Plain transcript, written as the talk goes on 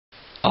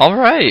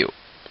Alright,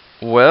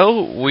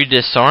 well, we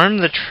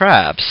disarmed the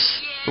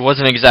traps. It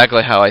wasn't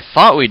exactly how I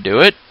thought we'd do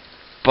it,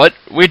 but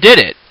we did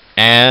it,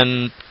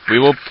 and we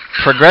will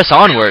progress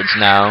onwards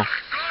now.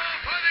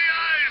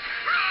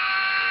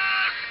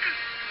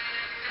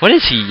 What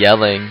is he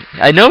yelling?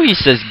 I know he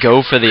says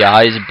go for the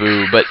eyes,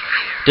 boo, but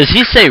does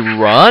he say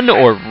run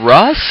or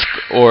rusk,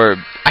 or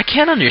I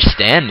can't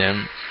understand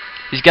him.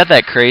 He's got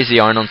that crazy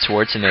Arnold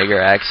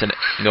Schwarzenegger accent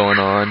going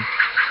on.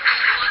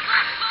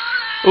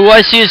 Ooh,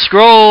 I see a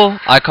scroll.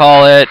 I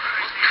call it.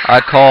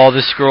 I call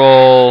the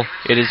scroll.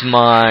 It is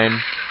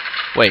mine.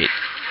 Wait,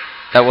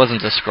 that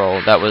wasn't a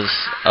scroll. That was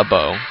a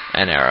bow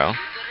and arrow.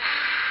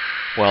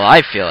 Well,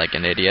 I feel like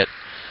an idiot.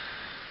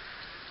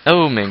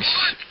 Oh, Minx.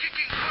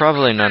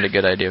 Probably not a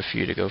good idea for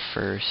you to go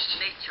first.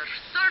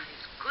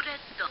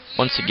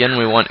 Once again,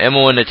 we want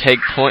Imoen to take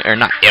point, or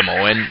not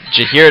Imoen,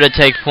 Jaheira to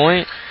take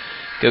point.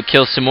 Go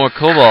kill some more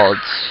kobolds.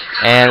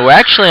 And we're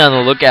actually on the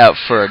lookout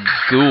for a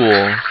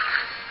ghoul.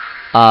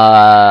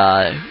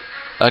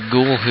 A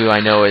ghoul who I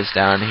know is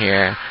down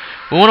here.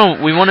 We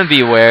wanna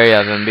be wary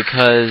of him,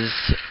 because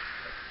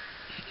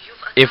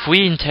if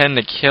we intend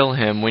to kill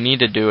him, we need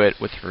to do it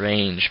with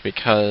range,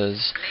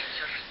 because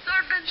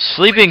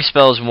sleeping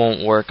spells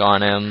won't work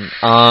on him.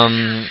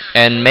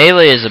 And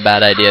melee is a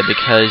bad idea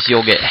because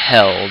you'll get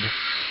held.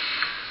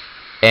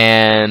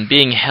 And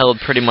being held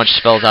pretty much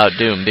spells out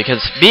doom,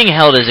 because being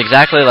held is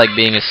exactly like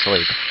being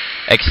asleep,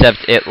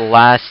 except it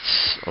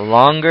lasts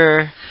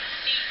longer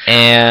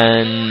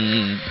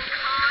and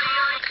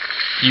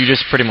you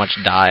just pretty much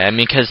die. I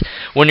mean, because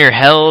when you're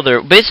held,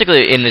 or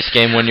basically in this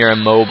game when you're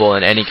immobile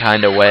in any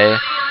kind of way,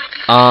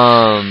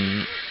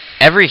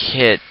 every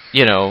hit,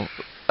 you know,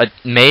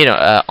 made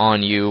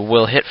on you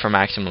will hit for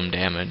maximum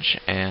damage,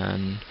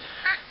 and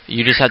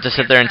you just have to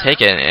sit there and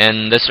take it.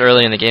 And this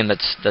early in the game,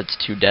 that's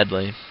too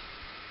deadly.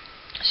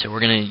 So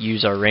we're gonna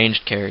use our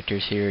ranged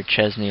characters here,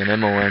 Chesney and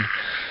Imoen.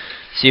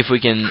 See if we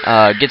can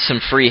get some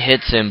free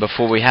hits in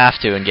before we have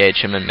to engage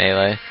him in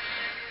melee.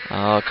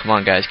 Oh, come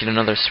on, guys, get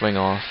another swing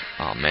off.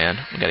 Oh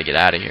man, we gotta get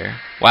out of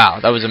here. Wow,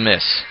 that was a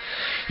miss.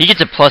 He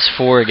gets a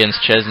 +4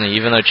 against Chesney,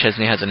 even though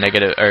Chesney has a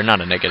negative, or not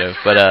a negative,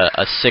 but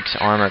a 6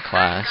 armor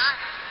class.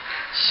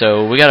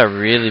 So we gotta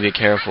really be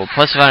careful.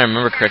 Plus, if I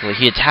remember correctly,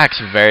 he attacks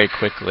very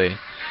quickly.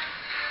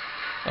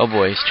 Oh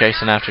boy, he's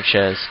chasing after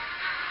Ches.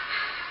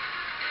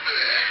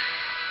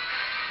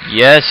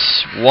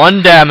 Yes,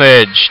 1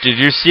 damage. Did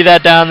you see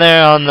that down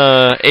there on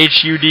the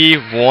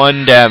HUD?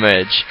 1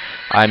 damage.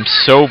 I'm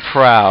so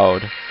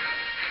proud.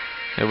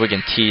 Maybe we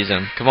can tease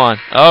him. Come on.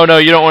 Oh no,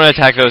 you don't want to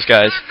attack those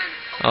guys.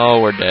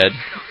 Oh, we're dead.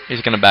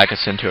 He's gonna back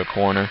us into a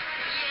corner.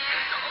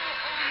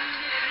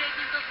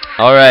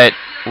 Alright,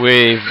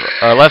 we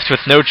are left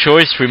with no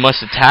choice. We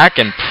must attack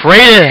and pray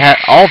to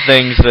all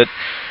things that...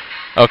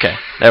 Okay,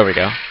 there we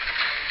go.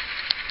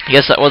 I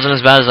guess that wasn't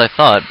as bad as I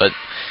thought, but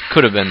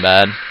could have been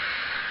bad.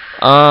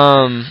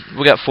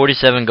 We got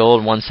 47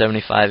 gold,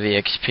 175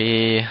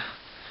 EXP,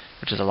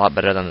 which is a lot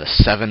better than the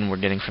 7 we're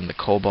getting from the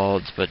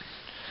kobolds, but,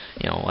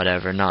 you know,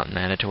 whatever, not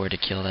mandatory to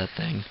kill that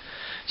thing.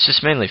 It's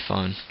just mainly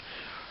fun.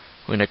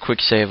 We're going to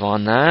quick save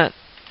on that,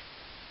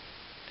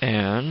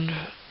 and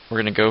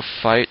we're going to go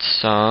fight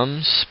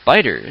some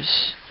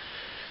spiders.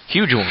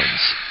 Huge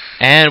ones.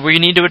 And we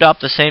need to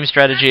adopt the same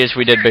strategy as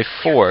we did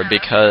before,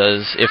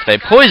 because if they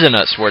poison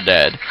us, we're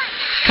dead.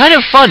 Kind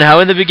of fun how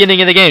in the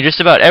beginning of the game,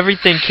 just about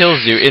everything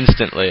kills you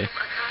instantly.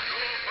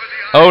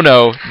 Oh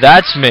no,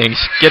 that's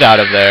Minx. Get out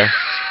of there.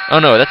 Oh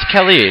no, that's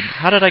Khalid.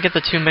 How did I get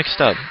the 2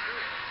 mixed up?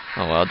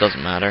 Oh well, it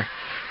doesn't matter.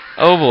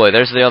 Oh boy,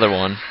 there's the other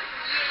one.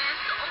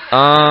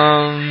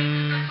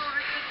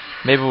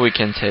 Maybe we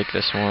can take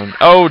this one.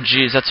 Oh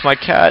jeez, that's my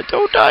cat.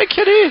 Don't die,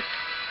 kitty.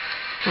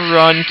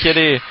 Run,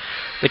 kitty.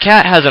 The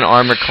cat has an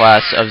armor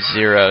class of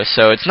 0,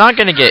 so it's not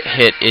going to get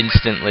hit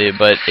instantly,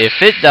 but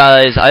if it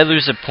dies, I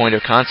lose a point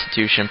of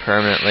constitution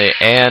permanently,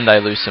 and I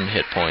lose some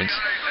hit points.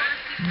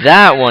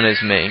 That one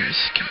is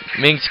Minx.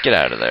 Minx, get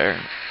out of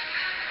there.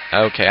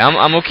 Okay,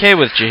 I'm okay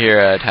with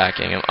Jaheira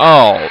attacking him.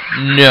 Oh,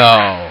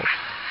 no.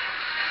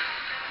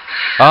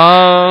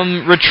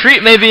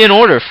 Retreat may be in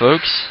order,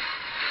 folks.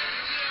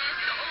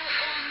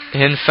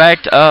 In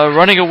fact,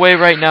 running away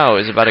right now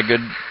is about as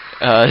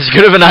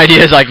good of an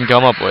idea as I can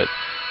come up with.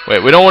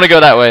 Wait, we don't want to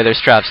go that way.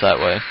 There's traps that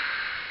way.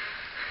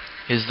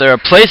 Is there a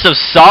place of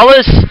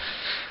solace?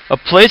 A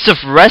place of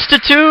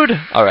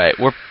restitude? Alright,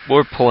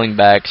 we're pulling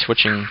back,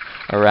 switching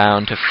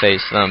around to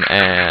face them,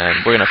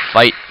 and we're gonna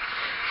fight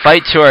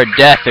to our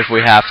death if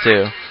we have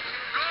to.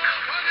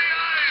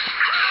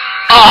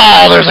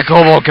 Oh, there's a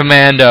kobold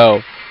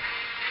commando!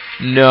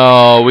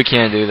 No, we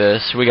can't do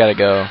this. We gotta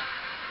go.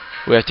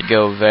 We have to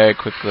go very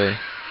quickly.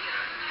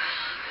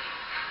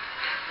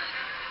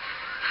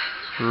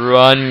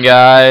 Run,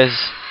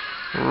 guys.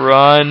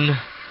 Run.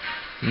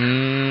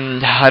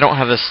 I don't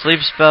have a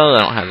sleep spell.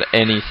 I don't have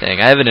anything.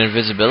 I have an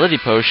invisibility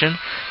potion.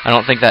 I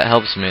don't think that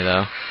helps me,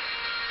 though.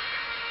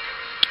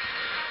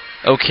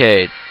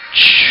 Okay.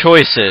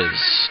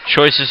 Choices.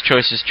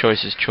 Choices.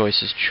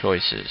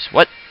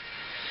 What?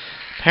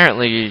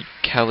 Apparently,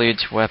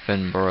 Khalid's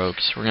weapon broke,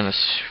 so we're gonna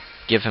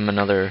give him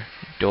another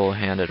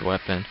dual-handed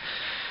weapon.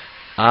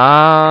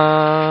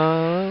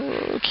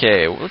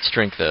 Okay, well, let's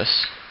drink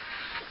this.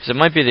 Because it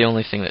might be the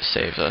only thing that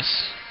saves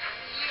us.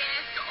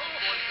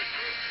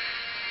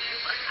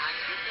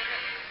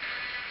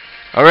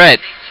 Alright.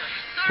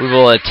 We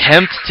will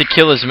attempt to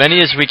kill as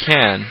many as we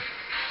can.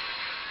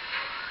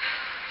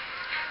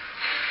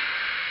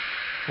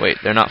 Wait,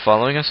 they're not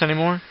following us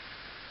anymore?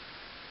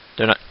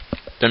 They're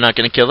not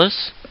gonna kill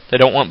us? They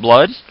don't want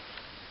blood?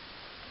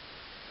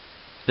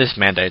 This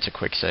mandates a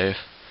quick save.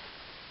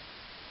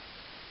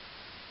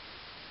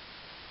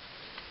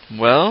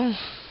 Well,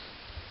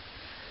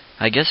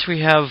 I guess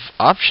we have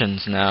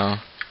options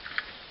now.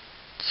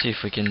 Let's see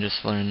if we can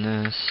just learn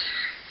this.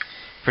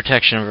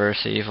 Protection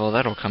versus evil,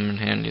 that'll come in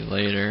handy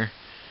later.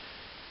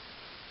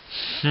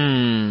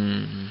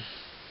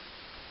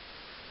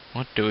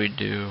 What do we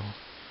do?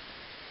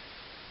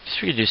 Guess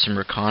we could do some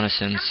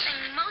reconnaissance.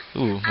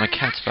 Ooh, my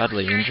cat's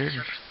badly injured.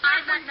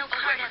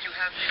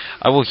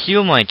 I will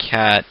heal my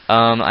cat.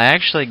 I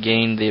actually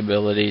gained the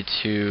ability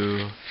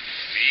to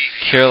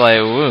cure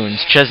light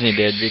wounds. Chesney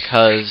did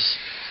because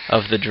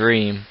of the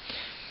dream.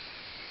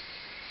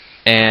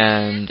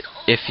 And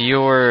if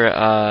your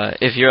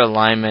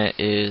alignment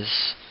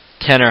is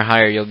 10 or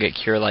higher, you'll get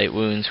cure light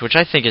wounds, which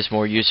I think is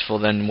more useful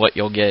than what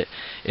you'll get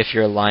if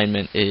your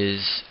alignment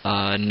is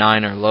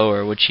 9 or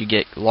lower, which you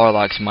get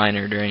Larlock's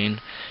Minor Drain,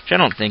 which I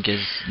don't think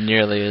is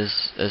nearly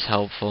as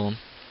helpful.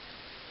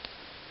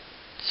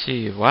 Let's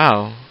see,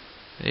 wow.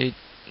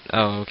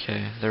 Oh,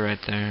 okay, they're right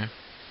there.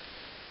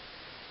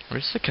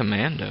 Where's the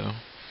commando?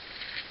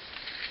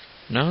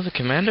 No, the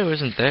commando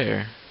isn't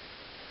there.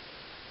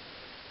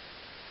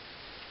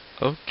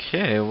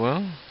 Okay,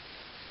 well,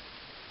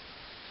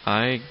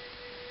 I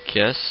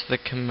guess the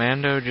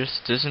commando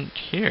just isn't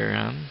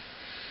here.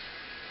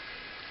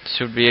 This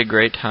would be a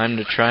great time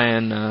to try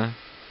and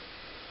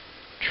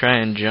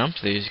jump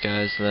these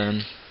guys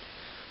then,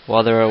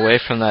 while they're away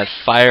from that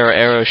fire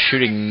arrow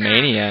shooting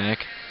maniac.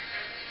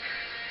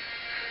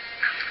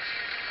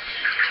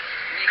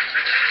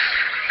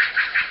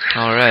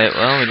 Alright,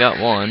 well, we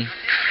got one.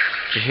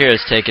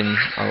 Jahira's taken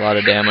a lot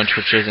of damage,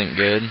 which isn't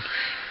good.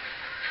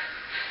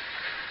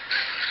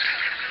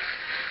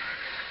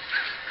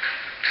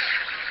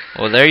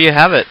 Well, there you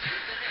have it.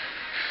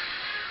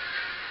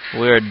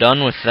 We are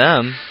done with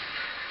them.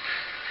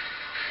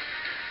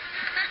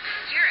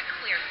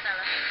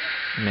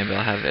 Maybe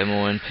I'll have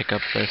Imoen pick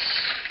up this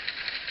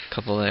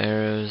couple of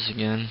arrows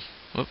again.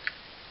 Whoop.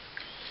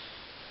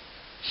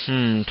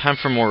 Time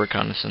for more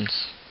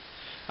reconnaissance.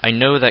 I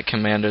know that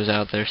commando's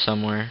out there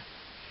somewhere.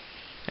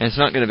 And it's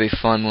not going to be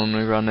fun when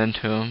we run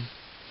into him.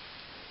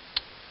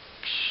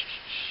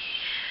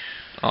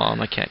 Oh,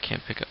 my cat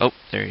can't pick up. Oh,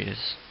 there he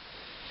is.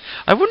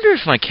 I wonder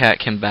if my cat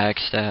can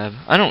backstab.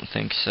 I don't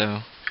think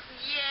so.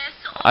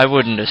 I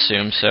wouldn't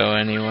assume so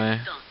anyway.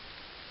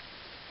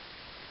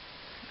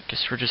 I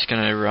guess we're just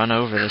gonna run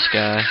over this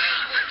guy.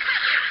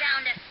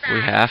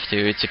 We have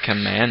to. It's a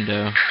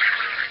commando.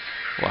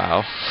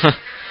 Wow.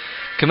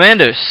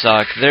 Commandos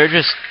suck.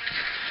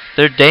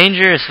 They're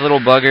dangerous little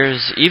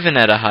buggers, even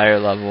at a higher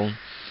level.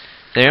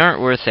 They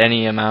aren't worth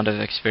any amount of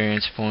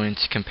experience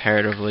points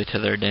comparatively to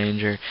their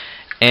danger.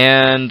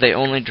 And they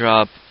only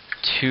drop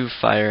 2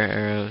 fire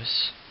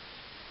arrows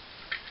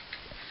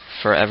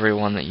for every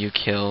one that you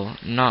kill.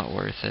 Not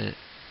worth it.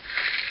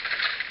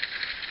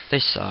 They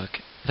suck.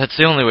 That's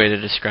the only way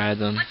to describe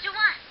them. What you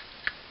want?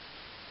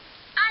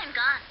 I'm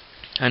gone.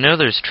 I know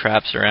there's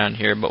traps around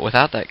here, but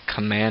without that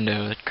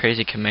commando, that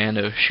crazy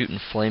commando shooting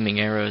flaming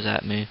arrows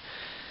at me,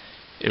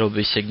 it'll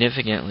be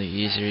significantly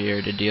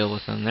easier to deal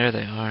with them. There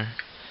they are.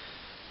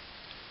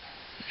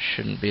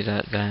 Shouldn't be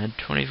that bad.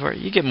 24.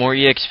 You get more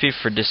EXP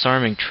for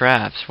disarming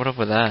traps. What up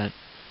with that?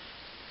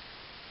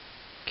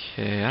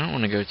 Okay, I don't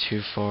want to go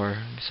too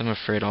far, because I'm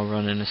afraid I'll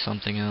run into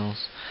something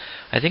else.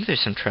 I think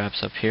there's some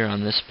traps up here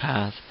on this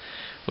path,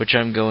 which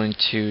I'm going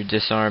to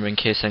disarm in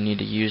case I need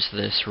to use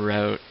this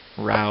route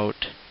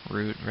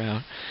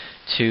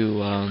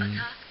to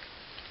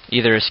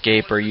either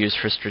escape or use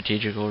for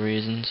strategical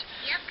reasons.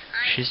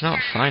 She's not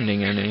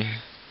finding any.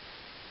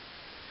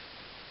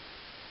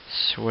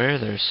 Swear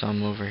there's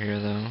some over here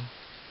though.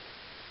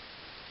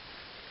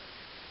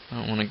 I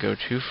don't want to go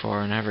too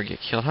far and have her get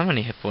killed. How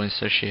many hit points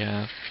does she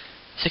have?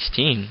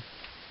 16.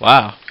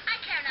 Wow.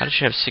 How does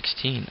she have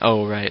 16?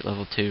 Oh, right,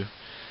 level 2.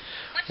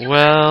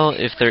 Well,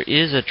 if there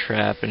is a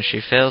trap and she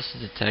fails to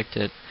detect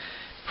it,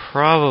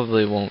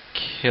 probably won't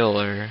kill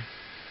her.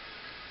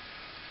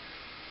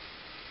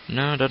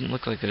 No, it doesn't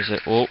look like there's a...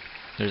 Oh,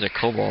 there's a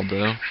kobold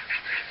though.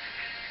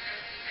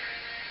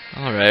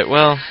 Alright,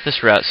 well,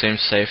 this route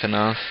seems safe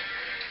enough.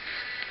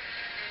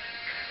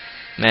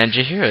 Man,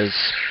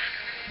 Jahira's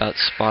about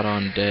spot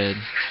on dead.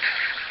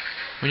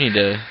 We need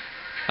to...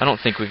 I don't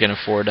think we can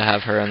afford to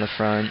have her in the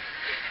front.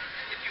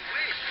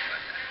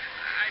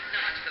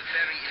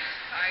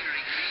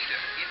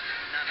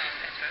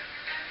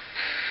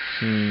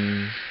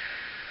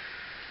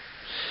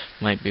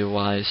 Might be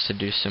wise to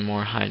do some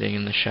more hiding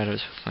in the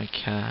shadows with my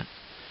cat.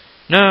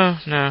 No,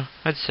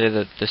 I'd say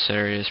that this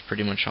area is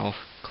pretty much all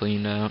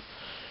cleaned out.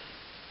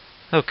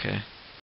 Okay.